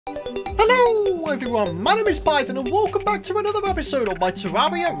Hello everyone, my name is Python and welcome back to another episode of my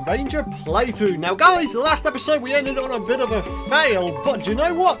Terraria Ranger playthrough. Now guys, the last episode we ended on a bit of a fail, but do you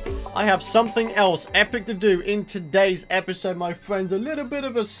know what? I have something else epic to do in today's episode, my friends. A little bit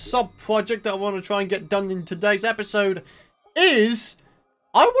of a sub-project that I want to try and get done in today's episode is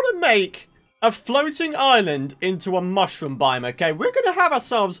I want to make a floating island into a mushroom biome, okay? We're going to have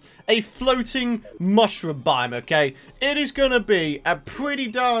ourselves a floating mushroom biome, okay? It is going to be a pretty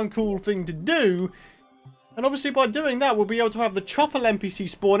darn cool thing to do. And obviously by doing that, we'll be able to have the tropical NPC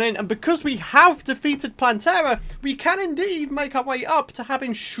spawn in. And because we have defeated Plantera, we can indeed make our way up to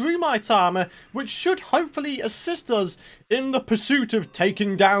having Shroomite armor, which should hopefully assist us in the pursuit of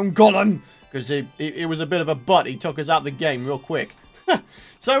taking down Golem. Because it was a bit of a butt. He took us out the game real quick.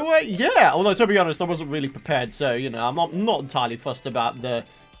 So, yeah, although to be honest, I wasn't really prepared, so, you know, I'm not entirely fussed about the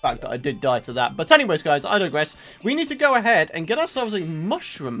fact that I did die to that. But anyways, guys, I digress. We need to go ahead and get ourselves a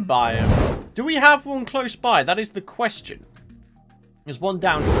mushroom biome. Do we have one close by? That is the question. There's one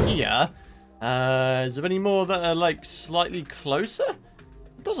down here. Is there any more that are, like, slightly closer?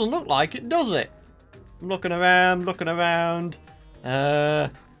 It doesn't look like it, does it? I'm looking around,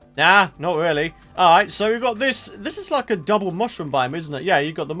 Nah, not really. Alright, so we've got this. This is like a double mushroom biome, isn't it? Yeah,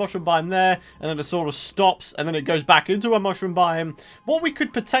 you've got the mushroom biome there, and then it sort of stops, and then it goes back into a mushroom biome. What we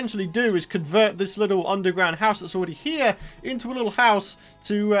could potentially do is convert this little underground house that's already here into a little house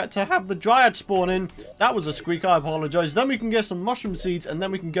to have the dryad spawn in. That was a squeak, I apologize. Then we can get some mushroom seeds, and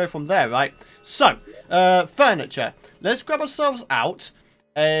then we can go from there, right? So, furniture. Let's grab ourselves out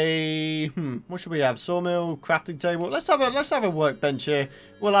what should we have? Sawmill, crafting table. Let's have a workbench here.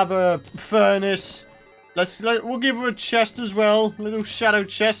 We'll have a furnace. We'll give her a chest as well, a little shadow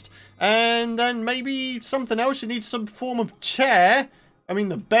chest, and then maybe something else. You need some form of chair. I mean,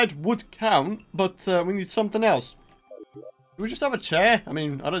 the bed would count, but we need something else. Do we just have a chair? I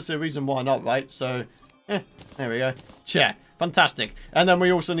mean, I don't see a reason why not, right? So, there we go. Chair. Fantastic. And then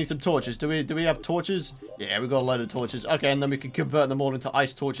we also need some torches. Do we have torches? Yeah, we've got a load of torches. Okay, and then we can convert them all into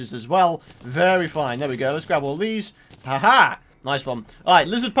ice torches as well. Very fine. There we go. Let's grab all these. Haha! Nice one. Alright,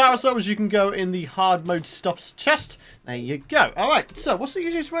 lizard power cells. You can go in the hard mode stuff's chest. There you go. Alright, so what's the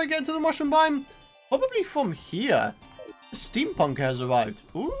easiest way to get into the mushroom biome? Probably from here. The steampunker has arrived.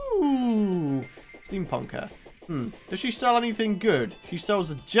 Ooh! Steampunker. Does she sell anything good? She sells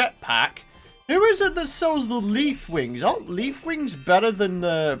a jetpack. Who is it that sells the leaf wings? Aren't leaf wings better than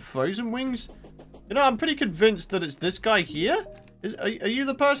the frozen wings? You know, I'm pretty convinced that it's this guy here. Are you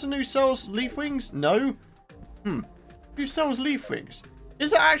the person who sells leaf wings? No? Who sells leaf wings?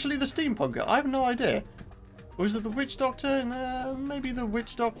 Is it actually the steampunker? I have no idea. Or is it the witch doctor? Maybe the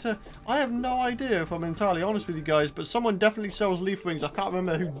witch doctor. I have no idea, if I'm entirely honest with you guys. But someone definitely sells leaf wings. I can't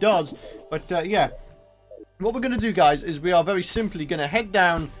remember who does. But, yeah. What we're going to do, guys, is we are very simply going to head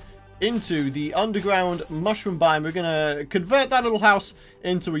down into the underground mushroom biome. We're going to convert that little house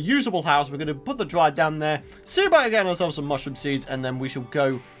into a usable house. We're going to put the dryad down there, see about getting ourselves some mushroom seeds, and then we shall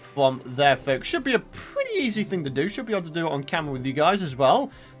go from there, folks. Should be a pretty easy thing to do. Should be able to do it on camera with you guys as well.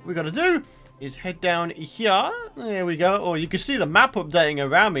 What we're going to do is head down here. There we go. Oh, you can see the map updating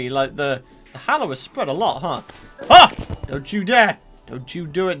around me. Like the halo has spread a lot, huh? Ah! Don't you dare. Don't you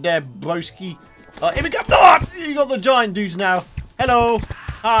do it there, broski. Here we go. Oh, you got the giant dudes now. Hello.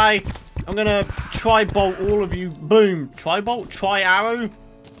 Hi, I'm gonna tri-bolt all of you. Boom. Tri-bolt? Tri-arrow?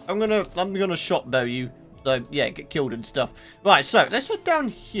 I'm gonna shot bow you. So, yeah, get killed and stuff. Right, so, let's head down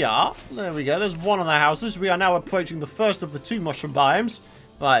here. There we go. There's one of the houses. We are now approaching the first of the two mushroom biomes.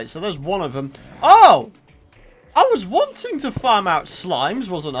 Right, so there's one of them. Oh! I was wanting to farm out slimes,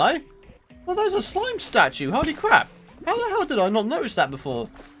 wasn't I? Well, there's a slime statue. Holy crap. How the hell did I not notice that before?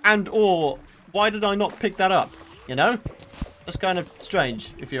 Or, why did I not pick that up? You know? That's kind of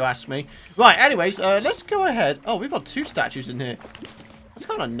strange, if you ask me. Right, anyways, let's go ahead. Oh, we've got two statues in here. That's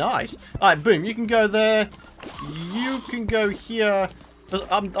kind of nice. Alright, boom. You can go there. You can go here.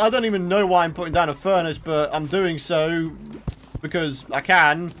 I don't even know why I'm putting down a furnace, but I'm doing so because I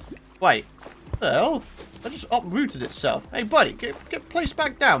can. Wait. What the hell? That just uprooted itself. Hey, buddy, get placed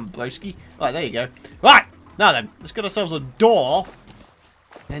back down, broski. Right, there you go. Right, now then. Let's get ourselves a door.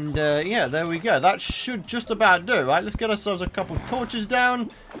 And, yeah, there we go. That should just about do, right? Let's get ourselves a couple of torches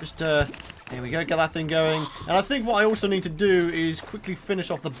down. Just, there we go. Get that thing going. And I think what I also need to do is quickly finish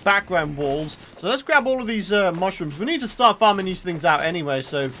off the background walls. So let's grab all of these mushrooms. We need to start farming these things out anyway.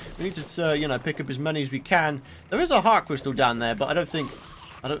 So we need to, you know, pick up as many as we can. There is a heart crystal down there, but I don't think...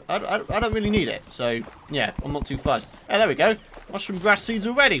 I don't really need it. So, yeah, I'm not too fussed. Hey, there we go. Mushroom grass seeds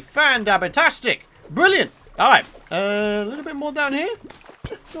already. Fantastic. Brilliant. All right. A little bit more down here.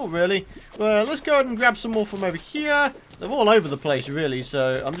 Not really. Well, let's go ahead and grab some more from over here. They're all over the place, really,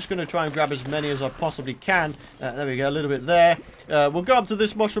 so I'm just going to try and grab as many as I possibly can. There we go, a little bit there. We'll go up to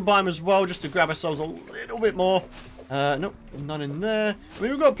this mushroom biome as well, just to grab ourselves a little bit more. Nope, none in there. I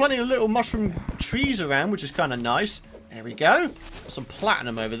mean, we've got plenty of little mushroom trees around, which is kind of nice. There we go. Got some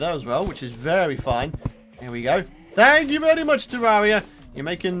platinum over there as well, which is very fine. There we go. Thank you very much, Terraria. You're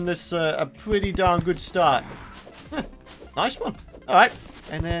making this a pretty darn good start. Huh, nice one. All right.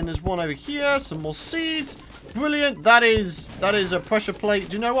 And then there's one over here. Some more seeds. Brilliant. That is a pressure plate.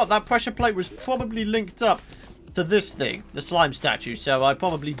 Do you know what? That pressure plate was probably linked up to this thing, the slime statue. So I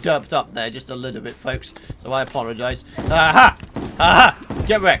probably dubbed up there just a little bit, folks. So I apologize. Aha! Aha!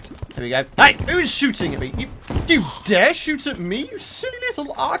 Get wrecked. There we go. Hey, who is shooting at me? You dare shoot at me, you silly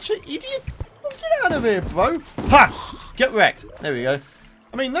little archer idiot? Well, get out of here, bro. Ha! Get wrecked. There we go.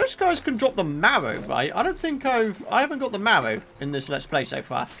 I mean, those guys can drop the marrow, right? I don't think I haven't got the marrow in this Let's Play so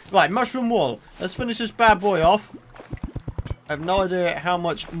far. Right, mushroom wall. Let's finish this bad boy off. I have no idea how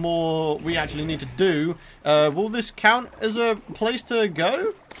much more we actually need to do. Will this count as a place to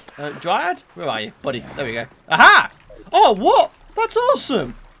go? Dryad? Where are you, buddy? There we go. Aha! Oh, what? That's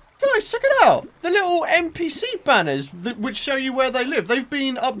awesome. Guys, check it out. The little NPC banners which show you where they live. They've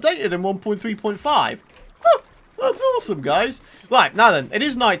been updated in 1.3.5. That's awesome, guys. Right, now then, it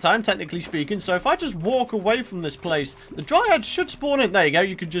is nighttime, technically speaking, so if I just walk away from this place, the Dryad should spawn in. There you go,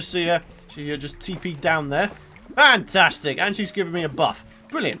 you can just see her. She just TP'd down there. Fantastic, and she's giving me a buff.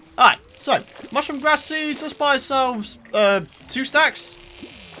 Brilliant. Alright, so, mushroom grass seeds, let's buy ourselves 2 stacks.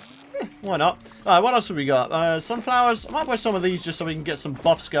 Why not? Alright, what else have we got? Sunflowers. I might buy some of these just so we can get some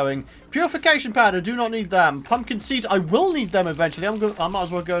buffs going. Purification powder, do not need them. Pumpkin seeds, I will need them eventually. I might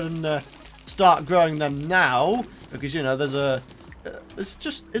as well go and start growing them now, because you know there's a is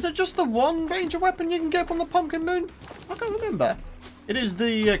it just the one ranger weapon you can get from the pumpkin moon? I can't remember. It is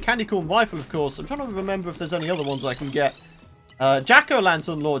the candy corn rifle, of course. I'm trying to remember if there's any other ones I can get.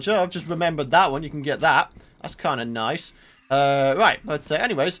 Jack-o'-lantern launcher, I've just remembered that one. You can get that. That's kind of nice. Right, but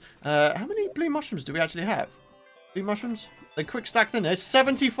anyways, how many blue mushrooms do we actually have? Blue mushrooms? They're quick stacked in there.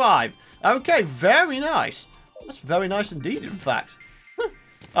 75. Okay, very nice. That's very nice indeed, in fact.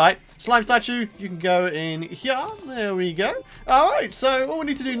 Alright, slime statue, you can go in here. There we go. Alright, so all we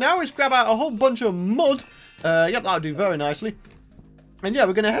need to do now is grab out a whole bunch of mud. Yep, that'll do very nicely. And yeah,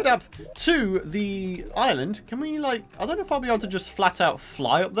 we're going to head up to the island. Can we, like, I don't know if I'll be able to just flat out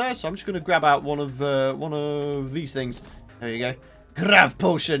fly up there. So I'm just going to grab out one of these things. There you go. Grav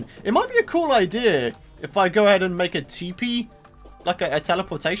potion. It might be a cool idea if I go ahead and make a teepee, like a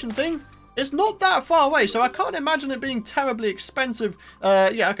teleportation thing. It's not that far away, so I can't imagine it being terribly expensive.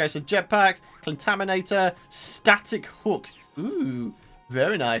 Yeah, okay, so jetpack, contaminator, static hook. Ooh,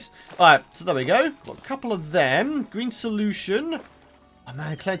 very nice. Alright, so there we go. Got a couple of them. Green solution. Oh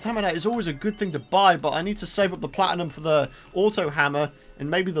man, contaminator is always a good thing to buy, but I need to save up the platinum for the auto hammer and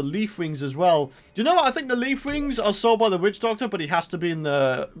maybe the leaf wings as well. Do you know what? I think the leaf wings are sold by the witch doctor, but he has to be in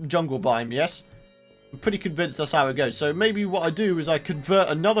the jungle biome, yes? I'm pretty convinced that's how it goes. So maybe what I do is I convert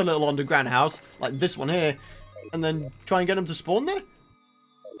another little underground house, like this one here, and then try and get them to spawn there.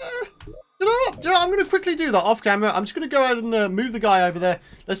 You know what? I'm going to quickly do that off camera. I'm just going to go ahead and move the guy over there.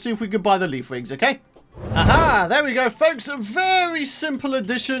 Let's see if we can buy the leaf wings, okay? Aha, there we go, folks. A very simple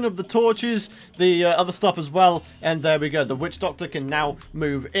addition of the torches, the other stuff as well. And there we go. The witch doctor can now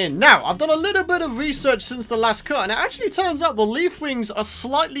move in. Now, I've done a little bit of research since the last cut, and it actually turns out the leaf wings are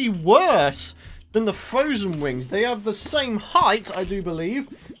slightly worse than the frozen wings. They have the same height, I do believe,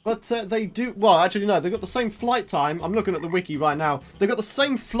 but they do, well, actually no, they've got the same flight time. I'm looking at the wiki right now. They've got the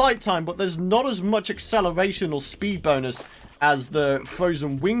same flight time, but there's not as much acceleration or speed bonus as the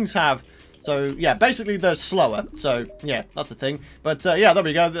frozen wings have. So yeah, basically they're slower. So yeah, that's a thing. But yeah, there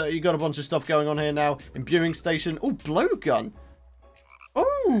we go. You got a bunch of stuff going on here now. Imbuing station. Oh, blowgun.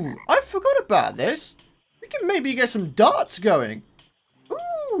 Oh, I forgot about this. We can maybe get some darts going.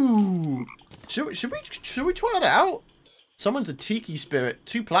 Ooh. Should we try it out? Someone's a tiki spirit.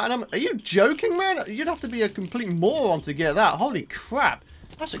 2 platinum. Are you joking, man? You'd have to be a complete moron to get that. Holy crap.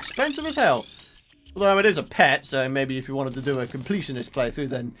 That's expensive as hell. Although it is a pet, so maybe if you wanted to do a completionist playthrough,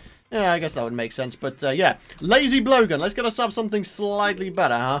 then yeah, I guess that would make sense. But yeah, lazy blowgun. Let's get ourselves something slightly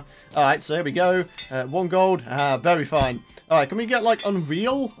better, huh? Alright, so here we go. 1 gold. Very fine. Alright, can we get like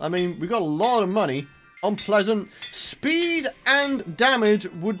Unreal? I mean, we got a lot of money. Unpleasant. Speed and damage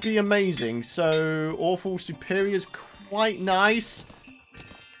would be amazing. So, awful. Superior is quite nice.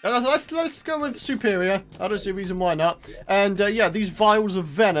 Let's go with superior. I don't see a reason why not. And yeah, these vials of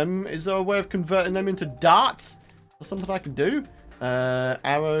venom. Is there a way of converting them into darts? That's something I can do.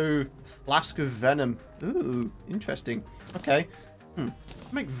 Arrow, flask of venom. Ooh, interesting. Okay.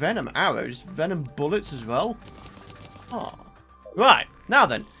 Make venom arrows, venom bullets as well. Oh. Right. Now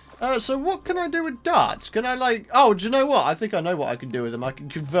then. So what can I do with darts? Can I like... Oh, do you know what? I think I know what I can do with them. I can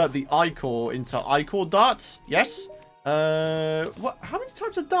convert the ichor into ichor darts. Yes. What? How many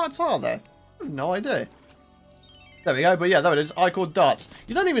types of darts are there? I have no idea. There we go. But yeah, there it is. Ichor darts.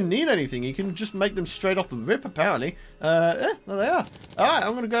 You don't even need anything. You can just make them straight off the rip, apparently. Yeah, there they are. Alright,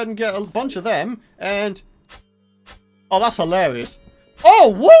 I'm going to go ahead and get a bunch of them. And... Oh, that's hilarious. Oh,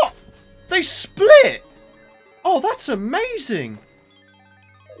 what? They split. Oh, that's amazing.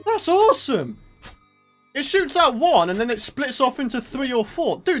 That's awesome. It shoots out one and then it splits off into 3 or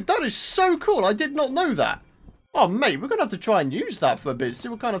 4. Dude, that is so cool. I did not know that. Oh, mate, we're going to have to try and use that for a bit. See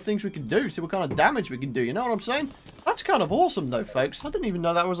what kind of things we can do. See what kind of damage we can do. You know what I'm saying? That's kind of awesome, though, folks. I didn't even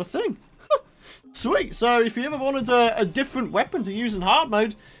know that was a thing. Sweet. So, if you ever wanted a different weapon to use in hard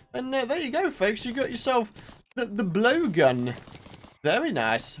mode, then there you go, folks. You got yourself the blowgun. Very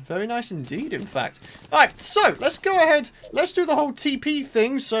nice. Very nice indeed, in fact. Alright, so, let's go ahead. Let's do the whole TP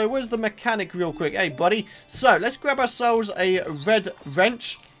thing. So, where's the mechanic real quick? Hey, buddy. So, let's grab ourselves a red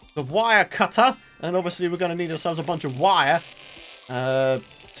wrench, the wire cutter, and obviously we're going to need ourselves a bunch of wire.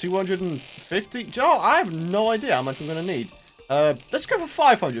 250? Oh, I have no idea how much I'm going to need. Let's go for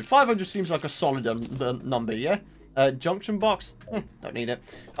 500. 500 seems like a solid number, yeah? Junction box? Don't need it.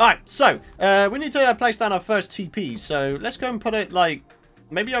 Alright, so, we need to place down our first TP. So, let's go and put it, like,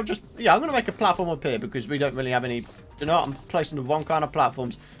 maybe I'll just... Yeah, I'm going to make a platform up here because we don't really have any... You know what? I'm placing the wrong kind of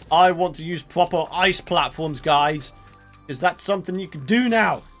platforms. I want to use proper ice platforms, guys. Because that's something you can do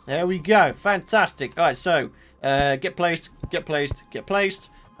now. There we go. Fantastic. Alright, so, get placed, get placed, get placed.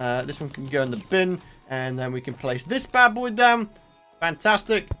 This one can go in the bin. And then we can place this bad boy down.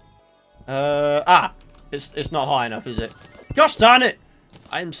 Fantastic. It's not high enough, is it? Gosh darn it!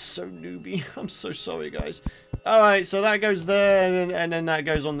 I am so newbie. I'm so sorry, guys. Alright, so that goes there, and then that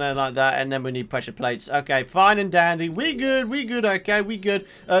goes on there like that, and then we need pressure plates. Okay, fine and dandy. We good, okay, we good.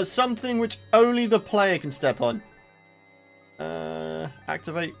 Something which only the player can step on.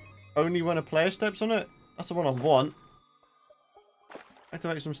 Activate only when a player steps on it? That's the one I want.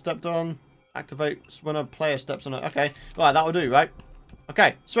 Activate some stepped on. Activate when a player steps on it. Okay, right, that'll do, right?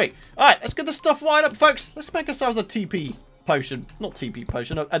 Okay, sweet. Alright, let's get the stuff wired up, folks. Let's make ourselves a TP potion. Not TP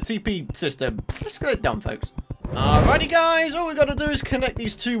potion, a TP system. Let's get it done, folks. Alrighty, guys. All we got to do is connect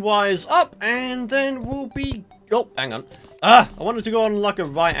these 2 wires up, and then we'll be... Oh, hang on. I wanted to go on like a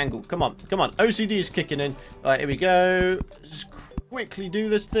right angle. Come on, come on. OCD is kicking in. Alright, here we go. Just quickly do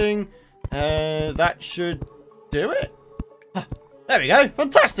this thing. That should do it. There we go.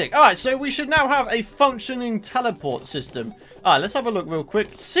 Fantastic. Alright, so we should now have a functioning teleport system. Alright, let's have a look real quick.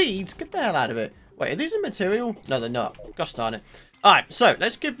 Seeds? Get the hell out of it. Wait, are these a material? No, they're not. Gosh darn it. Alright, so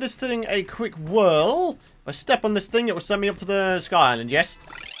let's give this thing a quick whirl. If I step on this thing, it will send me up to the Sky Island, yes?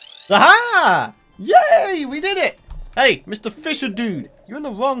 Aha! Yay! We did it! Hey, Mr. Fisher dude. You're in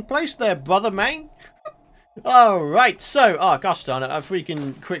the wrong place there, brother, man. Alright, so... Oh, gosh darn it. I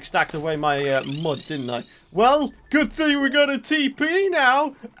freaking quick stacked away my mud, didn't I? Well, good thing we got a TP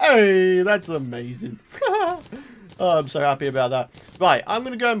now. Hey, that's amazing. Oh, I'm so happy about that. Right, I'm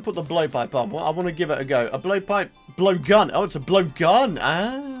going to go and put the blowpipe on. I want to give it a go. A blowpipe, blowgun. Oh, it's a blowgun.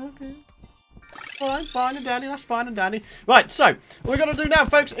 Ah, okay. Fine, fine and dandy. That's fine and dandy. Right, so what we got to do now,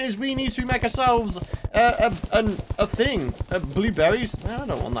 folks, is we need to make ourselves a thing. Blueberries. I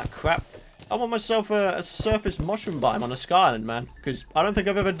don't want that crap. I want myself a surface mushroom biome on a Sky Island, man. Because I don't think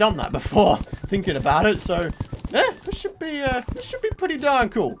I've ever done that before, thinking about it. So, yeah, this should be pretty darn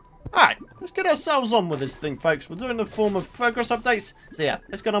cool. Alright, let's get ourselves on with this thing, folks. We're doing the form of progress updates. So, yeah,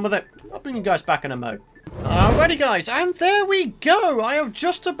 let's get on with it. I'll bring you guys back in a mo. Alrighty, guys, and there we go. I have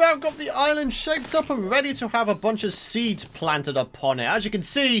just about got the island shaped up and ready to have a bunch of seeds planted upon it. As you can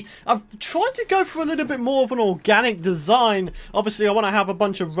see, I've tried to go for a little bit more of an organic design. Obviously, I want to have a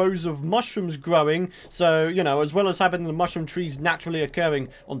bunch of rows of mushrooms growing. So, you know, as well as having the mushroom trees naturally occurring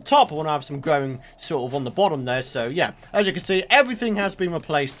on top, I want to have some growing sort of on the bottom there. So, yeah, as you can see, everything has been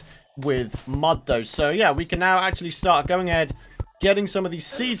replaced with mud, though. So, yeah, we can now actually start going ahead, getting some of these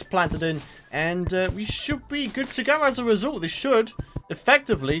seeds planted in. And we should be good to go as a result. This should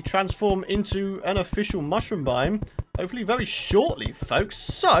effectively transform into an official mushroom biome. Hopefully very shortly, folks.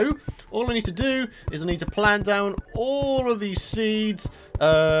 So, all I need to do is I need to plant down all of these seeds.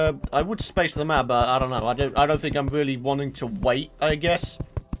 I would space them out, but I don't know. I don't think I'm really wanting to wait, I guess,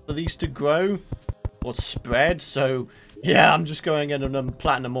 for these to grow or spread. So, yeah, I'm just going in and I'm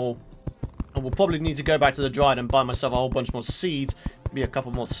planting them all. And we'll probably need to go back to the dryad and buy myself a whole bunch more seeds. Maybe a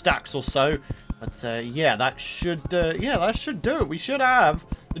couple more stacks or so. But, yeah, that should do it. We should have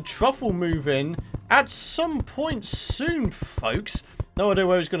the truffle move in at some point soon, folks. No idea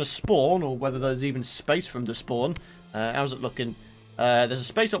where it's going to spawn or whether there's even space for him to spawn. How's it looking? There's a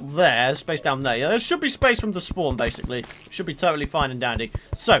space up there, space down there. Yeah, there should be space from the spawn, basically. Should be totally fine and dandy.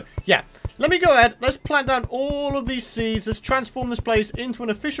 So, yeah. Let me go ahead. Let's plant down all of these seeds. Let's transform this place into an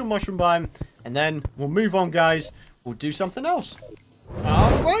official mushroom biome. And then we'll move on, guys. We'll do something else.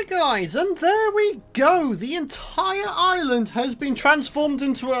 Alright, guys. And there we go. The entire island has been transformed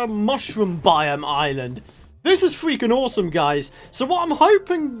into a mushroom biome island. This is freaking awesome, guys. So what I'm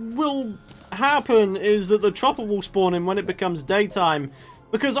hoping will happen is that the truffle will spawn in when it becomes daytime,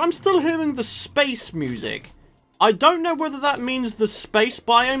 because I'm still hearing the space music. I don't know whether that means the space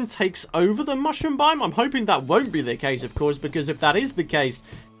biome takes over the mushroom biome. I'm hoping that won't be the case, of course, because if that is the case,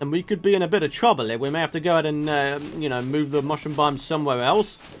 then we could be in a bit of trouble here. We may have to go ahead and, you know, move the mushroom biome somewhere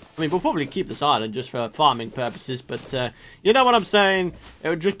else. I mean, we'll probably keep this island just for farming purposes, but you know what I'm saying? It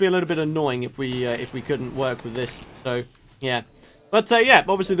would just be a little bit annoying if we couldn't work with this. So, yeah. But, yeah,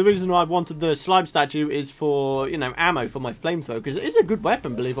 obviously the reason why I wanted the slime statue is for, you know, ammo for my flamethrower. Because it is a good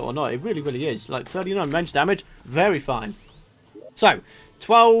weapon, believe it or not. It really, really is. Like, 39 range damage. Very fine. So,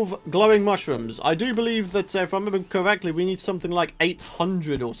 12 glowing mushrooms. I do believe that, if I remember correctly, we need something like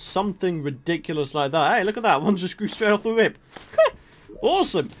 800 or something ridiculous like that. Hey, look at that. One just grew straight off the rip.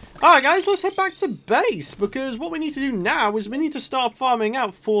 Awesome. Alright, guys, let's head back to base. Because what we need to do now is we need to start farming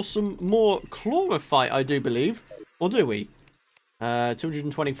out for some more chlorophyte, I do believe. Or do we?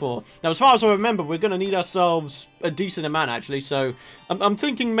 224. Now, as far as I remember, we're going to need ourselves a decent amount, actually. So, I'm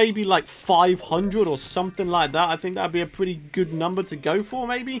thinking maybe like 500 or something like that. I think that'd be a pretty good number to go for,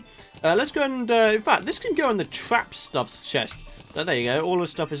 maybe. Let's go and, in fact, this can go in the trap stuffs chest. So, there you go. All the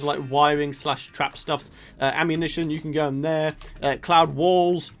stuff is like wiring / trap stuff. Ammunition, you can go in there. Cloud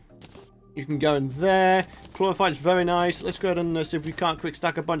walls. You can go in there. Chlorophyte's very nice. Let's go ahead and see if we can't quick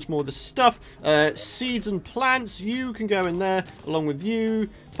stack a bunch more of the stuff. Seeds and plants, you can go in there along with you.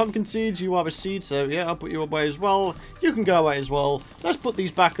 Pumpkin seeds, you are a seed, so yeah, I'll put you away as well. You can go away as well. Let's put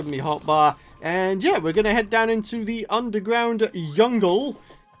these back in the hotbar. And yeah, we're going to head down into the underground jungle.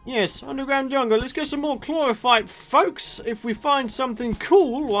 Yes, underground jungle. Let's get some more chlorophyte, folks. If we find something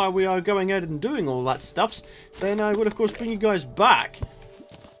cool while we are going ahead and doing all that stuff, then I will, of course, bring you guys back.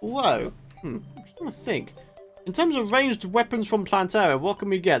 Whoa. I'm just trying to think. In terms of ranged weapons from Terraria, what can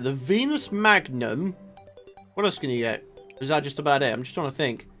we get? The Venus Magnum. What else can you get? Is that just about it? I'm just trying to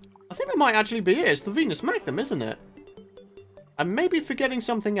think. I think that might actually be it. It's the Venus Magnum, isn't it? I may be forgetting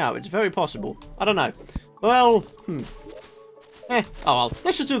something out. It's very possible. I don't know. Well, oh well.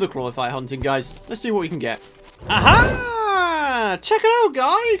 Let's just do the chlorophyte hunting, guys. Let's see what we can get. Aha! Check it out,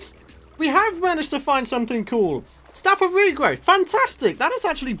 guys! We have managed to find something cool. Staff of Regrowth. Fantastic. That is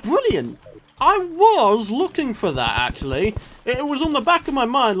actually brilliant. I was looking for that, actually. It was on the back of my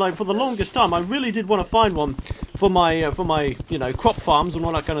mind, like, for the longest time. I really did want to find one for my, you know, crop farms and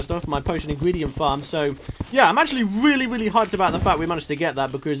all that kind of stuff, my potion ingredient farm. So, yeah, I'm actually really, really hyped about the fact we managed to get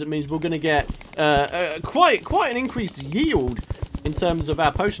that, because it means we're going to get quite an increased yield in terms of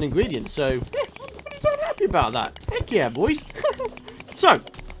our potion ingredients. So, yeah, I'm pretty happy about that. Heck yeah, boys. So,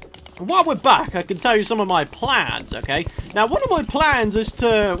 while we're back, I can tell you some of my plans, okay? Now, one of my plans is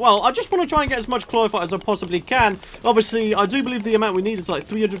to, well, I just want to try and get as much chlorophyte as I possibly can. Obviously, I do believe the amount we need is like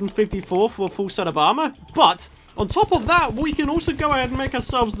 354 for a full set of armor. But, on top of that, we can also go ahead and make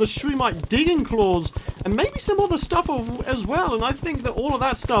ourselves the Shroomite digging claws and maybe some other stuff as well. And I think that all of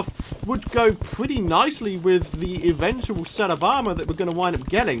that stuff would go pretty nicely with the eventual set of armor that we're going to wind up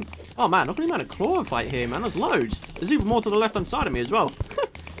getting. Oh, man, look at the amount of chlorophyte here, man. There's loads. There's even more to the left-hand side of me as well.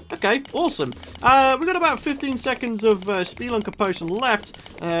 Okay, awesome. We've got about 15 seconds of Spelunker potion left.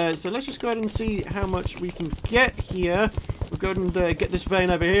 So let's just go ahead and see how much we can get here. We'll go ahead and get this vein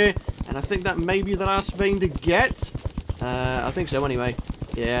over here. And I think that may be the last vein to get. I think so anyway.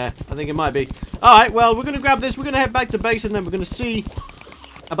 Yeah, I think it might be. Alright, well, we're going to grab this. We're going to head back to base and then we're going to see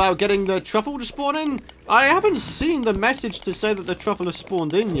about getting the truffle to spawn in. I haven't seen the message to say that the truffle has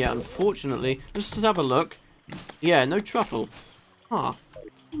spawned in yet, unfortunately. Let's just have a look. Yeah, no truffle. Huh.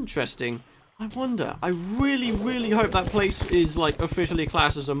 Interesting. I wonder. I really, really hope that place is like officially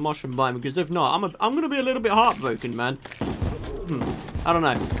classed as a mushroom biome, because if not, I'm gonna be a little bit heartbroken, man. I don't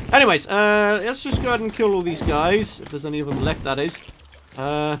know. Anyways, let's just go ahead and kill all these guys, if there's any of them left, that is.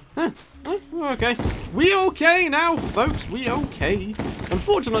 We're okay. We okay now, folks. We okay.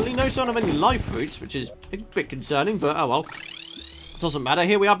 Unfortunately, no sign of any life fruits, which is a bit concerning, but oh well. Doesn't matter.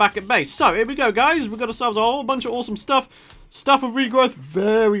 Here we are back at base. So, here we go, guys. We've got ourselves a whole bunch of awesome stuff. Stuff of regrowth.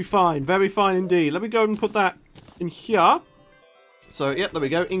 Very fine. Very fine indeed. Let me go and put that in here. So, yep, there we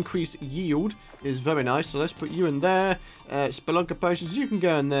go. Increased yield is very nice. So let's put you in there. Spelunker potions, you can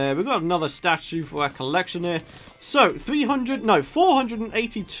go in there. We've got another statue for our collection here. So,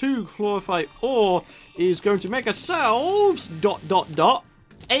 482 chlorophyte ore is going to make ourselves ...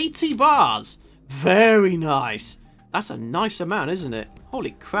 80 bars. Very nice. That's a nice amount, isn't it?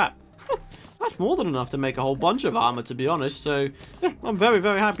 Holy crap. That's more than enough to make a whole bunch of armor, to be honest. So, yeah, I'm very,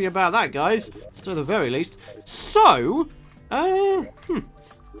 very happy about that, guys. To the very least. So,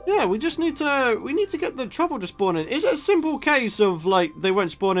 yeah, we just need to get the truffle to spawn in. Is it a simple case of, like, they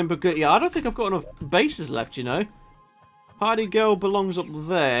won't spawn in because, yeah, I don't think I've got enough bases left, you know. Party girl belongs up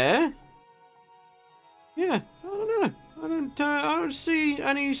there. Yeah, I don't know. I don't see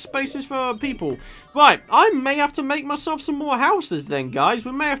any spaces for people. Right, I may have to make myself some more houses then, guys.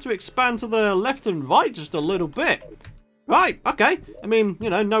 We may have to expand to the left and right just a little bit. Right, okay. I mean,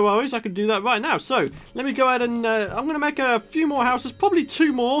 you know, no worries. I can do that right now. So, let me go ahead and I'm going to make a few more houses. Probably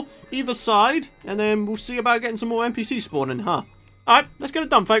 2 more either side. And then we'll see about getting some more NPCs spawning, huh? Alright, let's get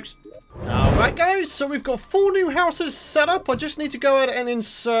it done, folks. Alright, guys. So, we've got 4 new houses set up. I just need to go ahead and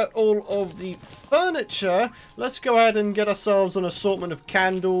insert all of the furniture. Let's go ahead and get ourselves an assortment of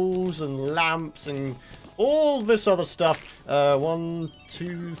candles and lamps and all this other stuff. 1,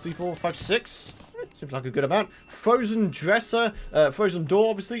 2, 3, 4, 5, 6. Seems like a good amount. Frozen dresser, frozen door,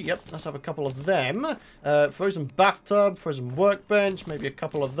 obviously. Yep, let's have a couple of them. Frozen bathtub, frozen workbench, maybe a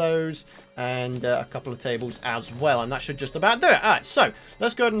couple of those, and a couple of tables as well. And that should just about do it. All right, so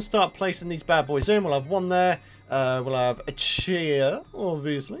let's go ahead and start placing these bad boys in. We'll have one there. We'll have a chair,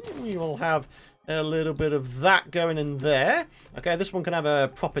 obviously. We will have a little bit of that going in there. Okay, this one can have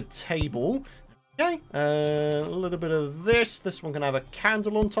a proper table. Okay, a little bit of this. This one can have a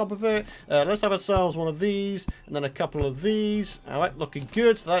candle on top of it. Let's have ourselves one of these, and then a couple of these. All right, looking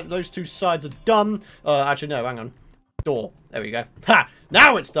good. So those 2 sides are done. Actually, no, hang on. Door. There we go. Ha!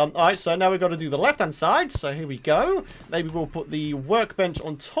 Now it's done. All right, so now we've got to do the left-hand side. So here we go. Maybe we'll put the workbench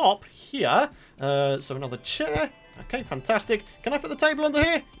on top here. So another chair. Okay, fantastic. Can I put the table under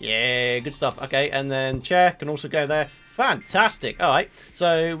here? Yeah, good stuff. Okay, and then chair can also go there. Fantastic. All right,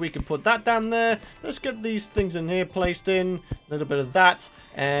 so we can put that down there. Let's get these things in here placed in. A little bit of that.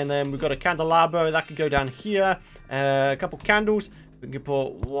 And then we've got a candelabra. That can go down here. A couple candles. We can put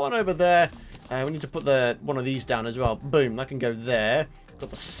one over there. We need to put one of these down as well. Boom, that can go there.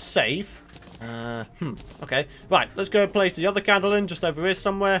 Got the safe. Okay. Right, let's go place the other candle in just over here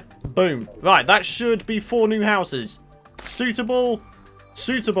somewhere. Boom. Right, that should be 4 new houses. Suitable.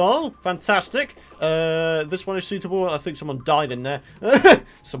 Suitable. Fantastic. This one is suitable. I think someone died in there.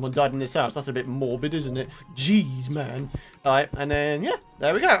 Someone died in this house. That's a bit morbid, isn't it? Jeez, man. Alright, and then, yeah,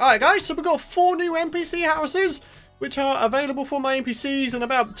 there we go. Alright, guys, so we've got 4 new NPC houses, which are available for my NPCs. In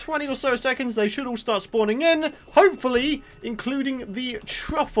about 20 or so seconds, they should all start spawning in. Hopefully, including the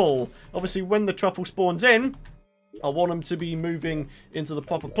truffle. Obviously, when the truffle spawns in, I want them to be moving into the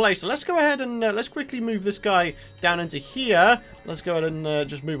proper place. So let's go ahead and let's quickly move this guy down into here. Let's go ahead and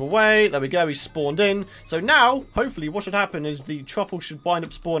just move away. There we go. He's spawned in. So now, hopefully, what should happen is the truffle should wind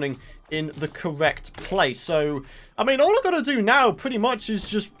up spawning in the correct place. So, I mean, all I've got to do now pretty much is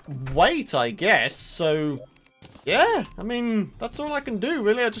just wait, I guess. So, yeah, I mean, that's all I can do,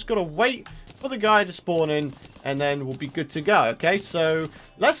 really. I just got to wait for the guy to spawn in, and then we'll be good to go. Okay, so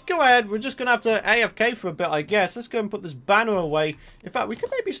let's go ahead. We're just going to have to AFK for a bit, I guess. Let's go and put this banner away. In fact, we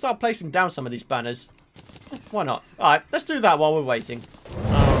could maybe start placing down some of these banners. Why not? All right, let's do that while we're waiting.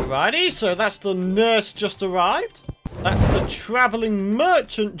 Alrighty, so that's the nurse just arrived. That's the traveling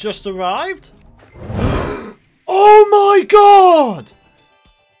merchant just arrived. Oh my god!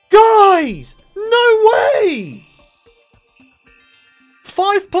 Guys! No way!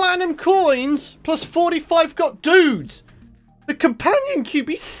 5 platinum coins plus 45 got dudes. The companion cube,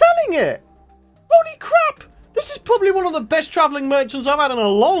 he's selling it. Holy crap. This is probably one of the best traveling merchants I've had in a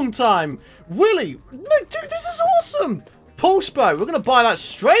long time. Willie, no, dude, this is awesome. Pulse bow, we're going to buy that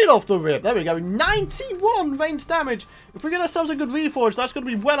straight off the rip. There we go, 91 range damage. If we get ourselves a good reforge, that's going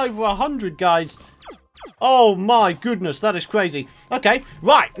to be well over 100, guys. Oh my goodness, that is crazy. Okay,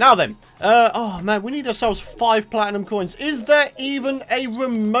 right, now then. Oh man, we need ourselves 5 platinum coins. Is there even a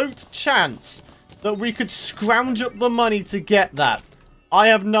remote chance that we could scrounge up the money to get that? I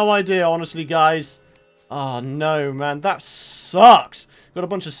have no idea, honestly, guys. Oh no, man, that sucks. Got a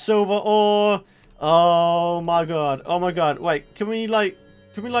bunch of silver ore. Oh my god, oh my god. Wait, can we like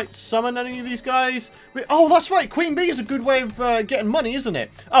summon any of these guys? Oh, that's right. Queen Bee is a good way of getting money, isn't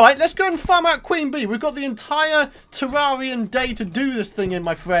it? All right, let's go and farm out Queen Bee. We've got the entire Terrarian day to do this thing in,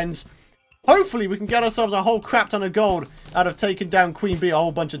 my friends. Hopefully, we can get ourselves a whole crap ton of gold out of taking down Queen Bee a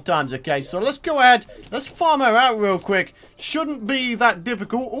whole bunch of times, okay? So let's go ahead. Let's farm her out real quick. Shouldn't be that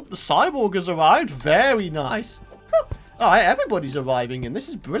difficult. Oh, the cyborg has arrived. Very nice. Alright, everybody's arriving, and this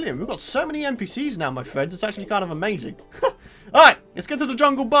is brilliant. We've got so many NPCs now, my friends. It's actually kind of amazing. Alright, let's get to the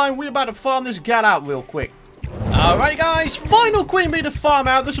jungle biome. We're about to farm this gal out real quick. Alright guys, final Queen Bee to farm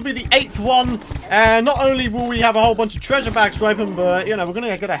out. This will be the 8th one. And not only will we have a whole bunch of treasure bags to open, but, you know, we're going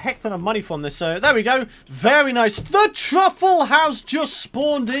to get a heck ton of money from this. So, there we go. Very nice. The truffle has just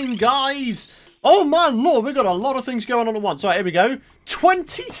spawned in, guys. Oh my lord, we've got a lot of things going on at once. Alright, here we go.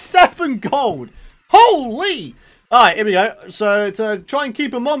 27 gold. Holy! Alright, here we go. So, to try and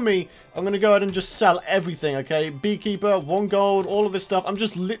keep them on me, I'm going to go ahead and just sell everything, okay? Beekeeper, 1 gold, all of this stuff. I'm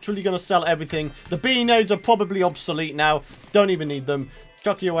just literally going to sell everything. The bee nodes are probably obsolete now. Don't even need them.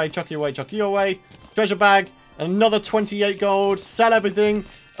 Chuck you away, chuck you away, chuck you away. Treasure bag, another 28 gold. Sell everything.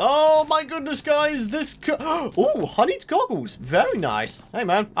 Oh my goodness, guys. This... Oh, honeyed goggles. Very nice. Hey,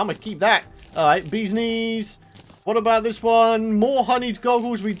 man, I'm going to keep that. Alright, bee's knees. What about this one? More honeyed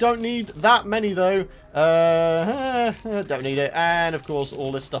goggles. We don't need that many, though. Don't need it. And, of course,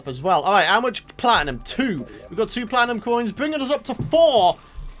 all this stuff as well. Alright, how much platinum? 2. We've got 2 platinum coins, bringing us up to 4.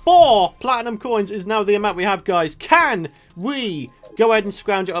 4 platinum coins is now the amount we have, guys. Can we go ahead and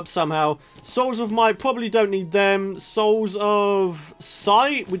scrounge it up somehow? Souls of Might, probably don't need them. Souls of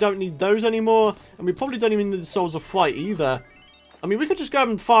Sight, we don't need those anymore. And we probably don't even need the Souls of Fright either. I mean, we could just go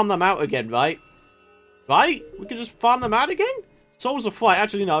and farm them out again, right? Right? We could just farm them out again? Souls of Fright.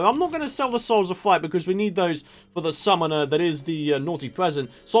 Actually, no. I'm not going to sell the Souls of Fright because we need those for the summoner that is the naughty present.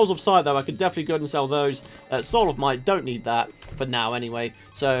 Souls of Sight, though, I could definitely go ahead and sell those. Soul of Might, don't need that for now anyway.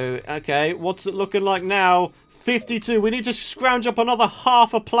 So, okay. What's it looking like now? 52. We need to scrounge up another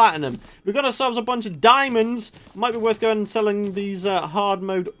half a platinum. We've got ourselves a bunch of diamonds. Might be worth going and selling these hard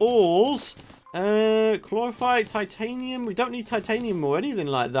mode ores. Chlorophyte, titanium. We don't need titanium or anything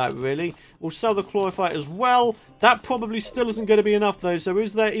like that, really. We'll sell the chlorophyte as well. That probably still isn't going to be enough, though. So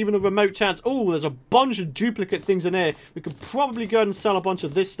is there even a remote chance? Oh, there's a bunch of duplicate things in here. We could probably go and sell a bunch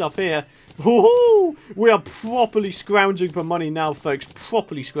of this stuff here. Ooh, we are properly scrounging for money now, folks.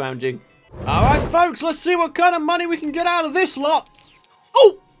 Properly scrounging. All right, folks. Let's see what kind of money we can get out of this lot.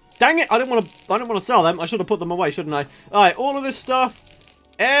 Oh, dang it! I didn't want to sell them. I should have put them away, shouldn't I? All right, all of this stuff.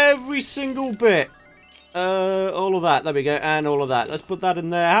 Every single bit. All of that. There we go. And all of that. Let's put that in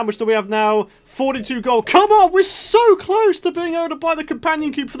there. How much do we have now? 42 gold. Come on! We're so close to being able to buy the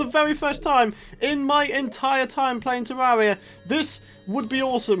companion cube for the very first time in my entire time playing Terraria. This would be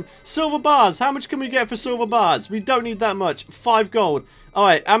awesome. Silver bars. How much can we get for silver bars? We don't need that much. 5 gold.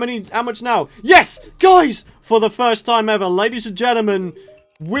 Alright. How much now? Yes! Guys! For the first time ever, ladies and gentlemen,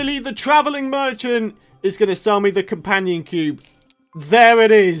 Willie the Traveling Merchant is going to sell me the companion cube. There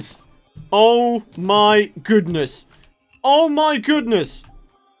it is. Oh my goodness. Oh my goodness.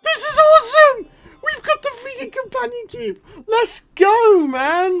 This is awesome. We've got the freaking companion cube. Let's go,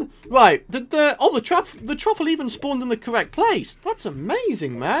 man. Right. The truffle even spawned in the correct place. That's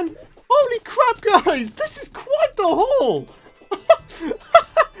amazing, man. Holy crap, guys. This is quite the haul.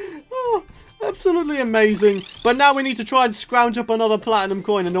 Oh, absolutely amazing. But now we need to try and scrounge up another platinum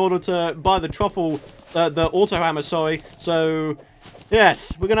coin in order to buy the truffle, the auto hammer, sorry. So...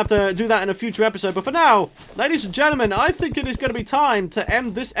 yes, we're going to have to do that in a future episode. But for now, ladies and gentlemen, I think it is going to be time to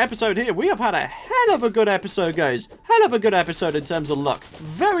end this episode here. We have had a hell of a good episode, guys. Hell of a good episode in terms of luck.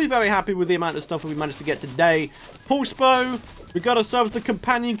 Very, very happy with the amount of stuff that we managed to get today. Pulse bow. We got ourselves the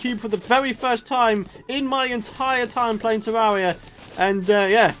companion cube for the very first time in my entire time playing Terraria. And,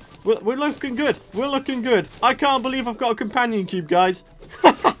 yeah, we're looking good. We're looking good. I can't believe I've got a companion cube, guys.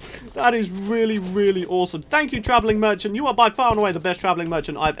 That is really, really awesome. Thank you, Traveling Merchant. You are by far and away the best Traveling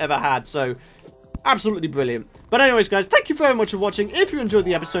Merchant I've ever had. So, absolutely brilliant. But anyways, guys, thank you very much for watching. If you enjoyed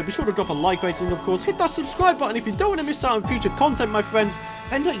the episode, be sure to drop a like rating. And of course, hit that subscribe button if you don't want to miss out on future content, my friends.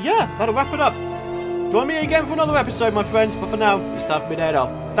 And yeah, that'll wrap it up. Join me again for another episode, my friends. But for now, it's time for me to head off.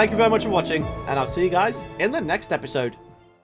 Thank you very much for watching. And I'll see you guys in the next episode.